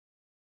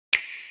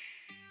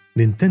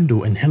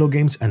Nintendo and Hello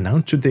Games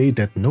announced today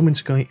that No Man's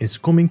Sky is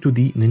coming to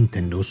the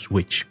Nintendo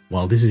Switch.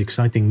 While this is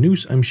exciting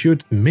news, I'm sure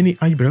that many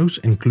eyebrows,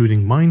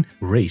 including mine,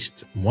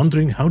 raised,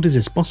 wondering how this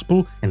is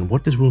possible and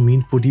what this will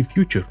mean for the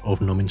future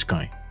of No Man's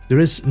Sky. There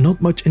is not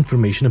much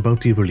information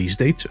about the release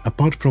date,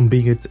 apart from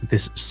being it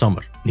this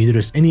summer. Neither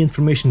is any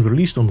information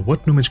released on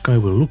what No Man's Sky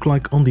will look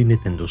like on the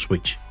Nintendo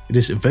Switch. It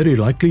is very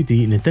likely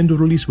the Nintendo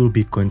release will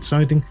be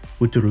coinciding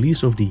with the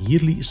release of the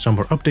yearly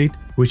summer update,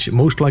 which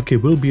most likely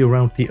will be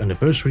around the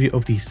anniversary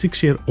of the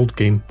 6-year-old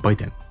game by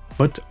then.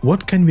 But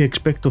what can we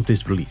expect of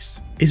this release?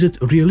 Is it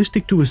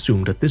realistic to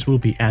assume that this will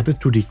be added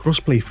to the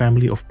Crossplay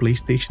family of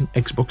PlayStation,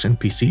 Xbox and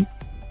PC?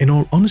 In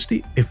all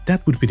honesty, if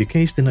that would be the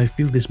case, then I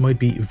feel this might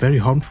be very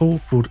harmful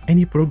for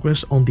any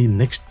progress on the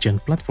next-gen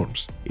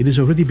platforms. It is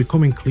already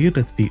becoming clear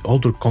that the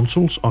older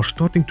consoles are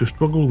starting to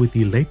struggle with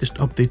the latest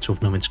updates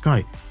of No Man's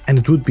Sky, and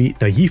it would be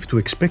naive to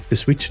expect the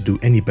Switch to do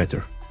any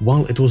better.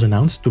 While it was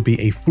announced to be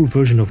a full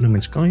version of No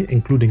Man's Sky,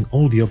 including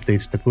all the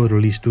updates that were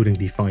released during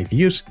the 5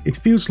 years, it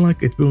feels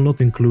like it will not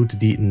include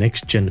the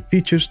next-gen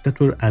features that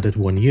were added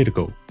 1 year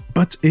ago.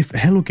 But if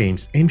Hello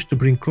Games aims to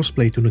bring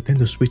crossplay to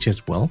Nintendo Switch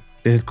as well,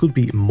 then it could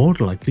be more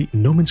likely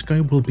No Man's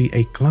Sky will be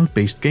a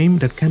cloud-based game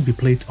that can be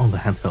played on the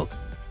handheld.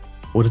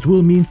 What it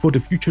will mean for the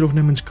future of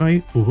No Man's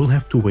Sky, we will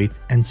have to wait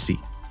and see.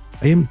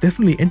 I am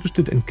definitely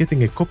interested in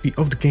getting a copy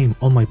of the game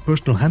on my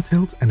personal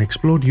handheld and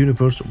explore the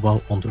universe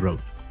while on the road.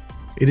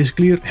 It is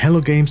clear Hello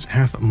Games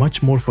have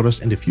much more for us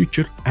in the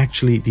future,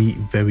 actually the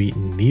very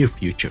near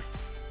future.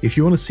 If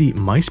you want to see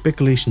my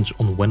speculations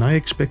on when I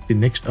expect the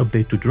next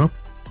update to drop,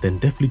 then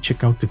definitely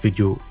check out the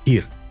video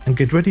here and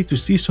get ready to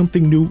see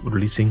something new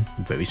releasing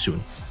very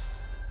soon.